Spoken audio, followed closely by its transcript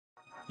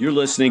You're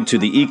listening to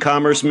the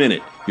E-Commerce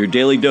Minute, your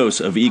daily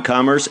dose of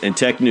e-commerce and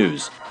tech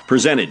news,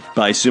 presented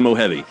by Sumo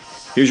Heavy.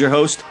 Here's your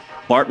host,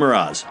 Bart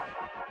Mraz.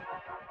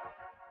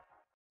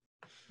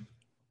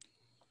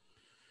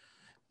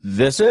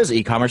 This is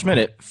E-Commerce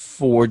Minute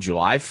for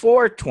July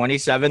 4th,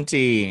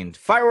 2017.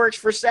 Fireworks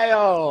for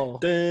sale.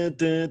 Dun,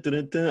 dun, dun,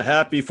 dun, dun.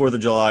 Happy 4th of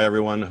July,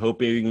 everyone.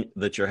 Hoping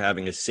that you're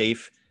having a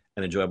safe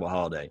and enjoyable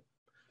holiday.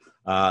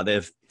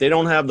 They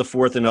don't have the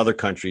 4th in other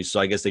countries, so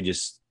I guess they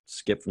just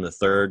skip from the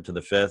 3rd to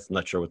the 5th. I'm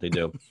not sure what they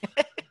do.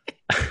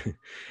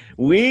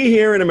 We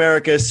here in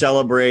America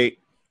celebrate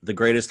the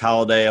greatest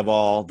holiday of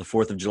all, the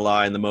 4th of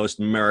July, in the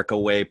most America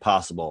way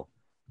possible.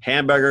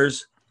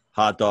 Hamburgers,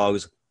 hot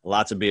dogs,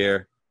 lots of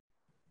beer,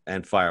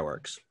 and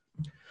fireworks.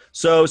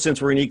 So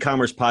since we're an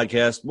e-commerce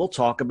podcast, we'll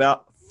talk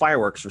about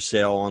fireworks for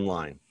sale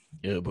online.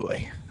 Oh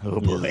boy.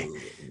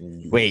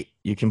 Wait,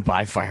 you can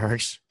buy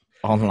fireworks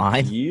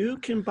online? You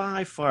can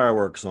buy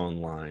fireworks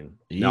online.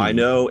 Now, I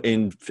know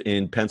in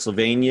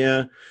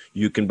Pennsylvania,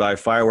 you can buy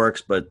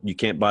fireworks, but you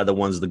can't buy the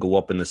ones that go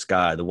up in the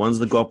sky. The ones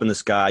that go up in the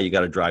sky, you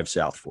got to drive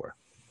south for.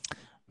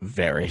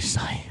 Very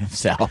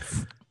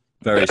south.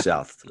 Very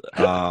south.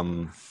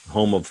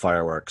 Home of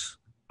fireworks.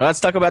 Let's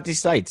talk about these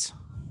sites.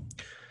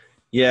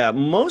 Yeah,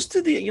 most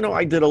of the,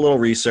 I did a little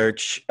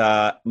research.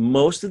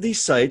 Most of these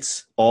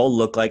sites all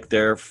look like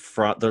they're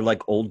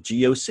like old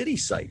GeoCity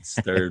sites.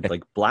 They're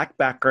like black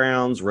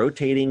backgrounds,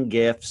 rotating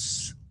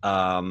GIFs.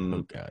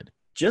 Oh, God.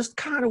 Just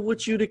kind of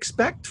what you'd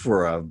expect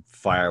for a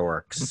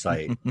fireworks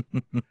site.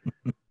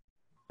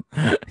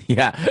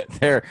 Yeah,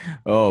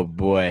 oh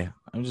boy.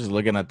 I'm just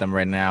looking at them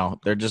right now.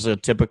 They're just a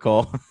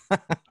typical.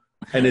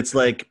 And it's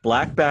like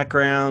black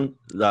background,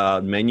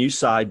 menu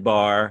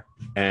sidebar,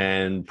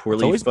 and poorly.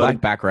 It's always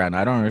black background.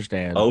 I don't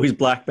understand. Always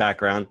black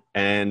background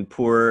and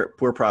poor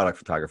product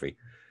photography.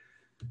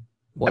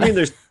 What? I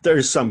mean,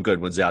 there's some good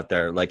ones out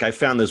there. Like I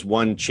found this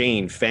one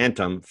chain,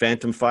 Phantom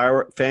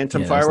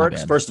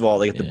Fireworks. First of all,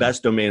 they get the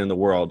best domain in the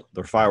world.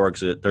 Their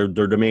fireworks, their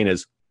domain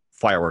is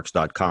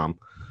fireworks.com.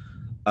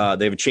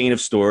 They have a chain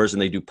of stores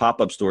and they do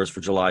pop-up stores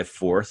for July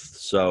 4th.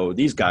 So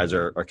these guys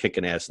are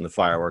kicking ass in the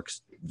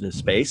fireworks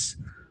space.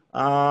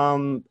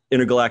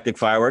 Intergalactic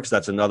Fireworks,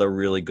 that's another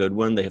really good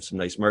one. They have some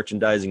nice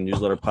merchandising,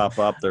 newsletter pop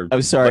up.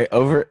 I'm sorry,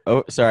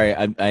 sorry,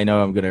 I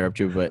know I'm gonna interrupt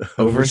you, but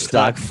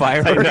Overstock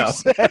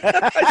Fireworks.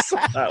 I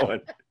saw that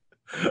one.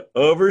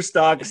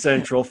 Overstock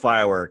Central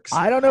Fireworks.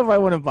 I don't know if I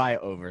want to buy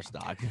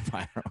Overstock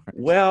Fireworks.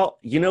 Well,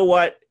 you know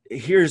what?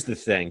 Here's the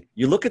thing.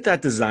 You look at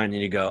that design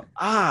and you go,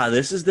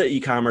 this is the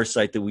e-commerce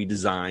site that we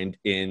designed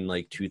in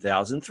like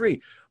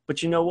 2003.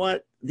 But you know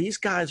what? These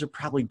guys are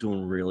probably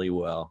doing really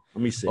well.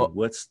 Let me see.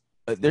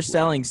 They're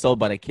selling sold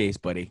by the case,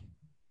 buddy.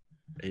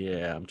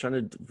 Yeah, I'm trying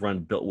to run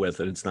built with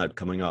it. It's not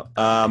coming up.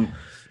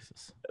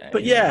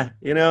 But yeah,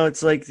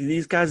 it's like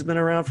these guys have been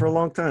around for a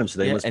long time, so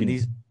they must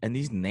be.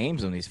 These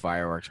names on these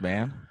fireworks,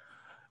 man.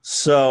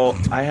 So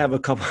I have a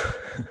couple.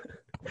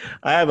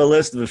 I have a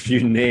list of a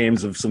few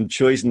names of some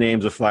choice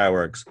names of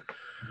fireworks: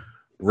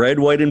 Red,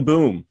 White, and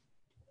Boom,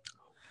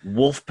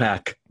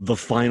 Wolfpack, the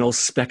Final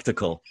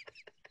Spectacle,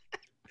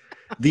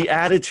 the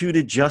Attitude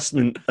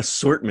Adjustment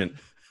Assortment.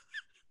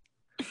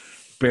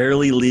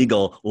 Barely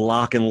Legal,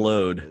 Lock and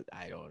Load.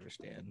 I don't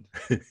understand.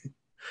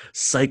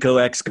 Psycho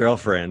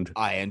Ex-Girlfriend.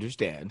 I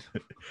understand.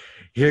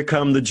 Here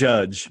Come the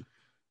Judge.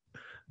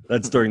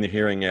 That's during the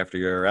hearing after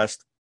your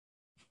arrest.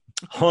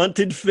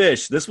 Haunted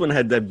Fish. This one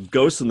had that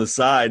ghost on the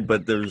side,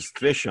 but there's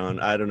fish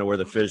on. I don't know where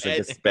the fish. I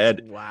guess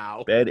bad.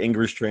 Wow. Bad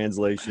English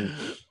translation.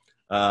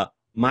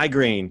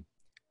 Migraine.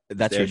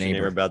 That's your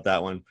neighbor. About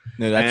that one.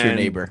 No, that's your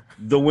neighbor.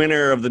 The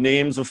winner of the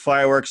names of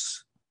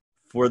fireworks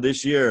for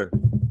this year.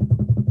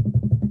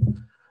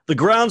 The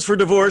Grounds for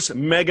Divorce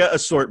Mega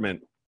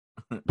Assortment.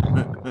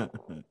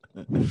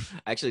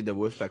 Actually, the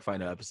Wolfpack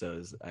Finder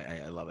episodes,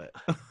 I love it.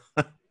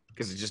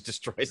 Because it just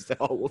destroys the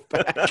whole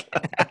Wolfpack.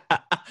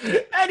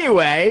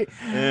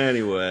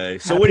 Anyway.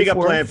 So what do you got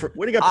planned for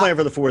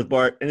the 4th,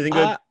 Bart? Anything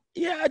good?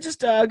 Yeah,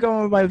 just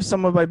going with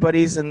some of my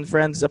buddies and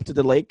friends up to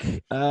the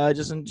lake.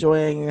 Just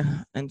enjoying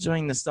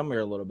the summer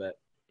a little bit.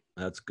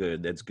 That's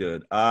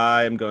good.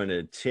 I'm going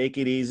to take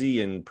it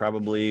easy and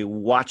probably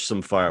watch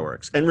some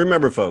fireworks. And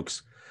remember,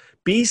 folks,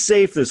 be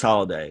safe this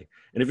holiday.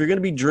 And if you're going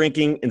to be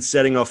drinking and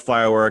setting off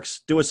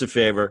fireworks, do us a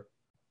favor.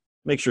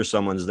 Make sure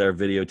someone's there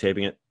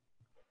videotaping it.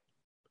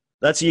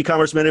 That's the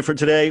E-Commerce Minute for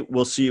today.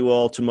 We'll see you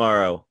all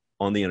tomorrow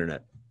on the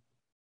internet.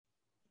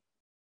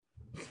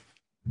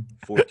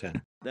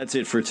 410. That's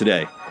it for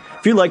today.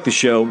 If you like the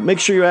show, make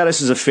sure you add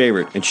us as a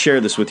favorite and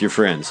share this with your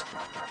friends.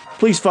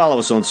 Please follow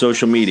us on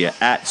social media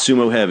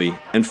 @Sumo Heavy.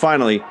 And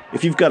finally,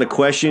 if you've got a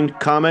question,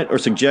 comment, or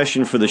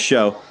suggestion for the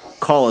show,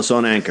 call us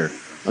on Anchor.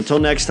 Until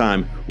next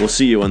time, we'll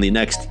see you on the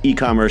next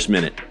E-Commerce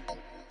Minute.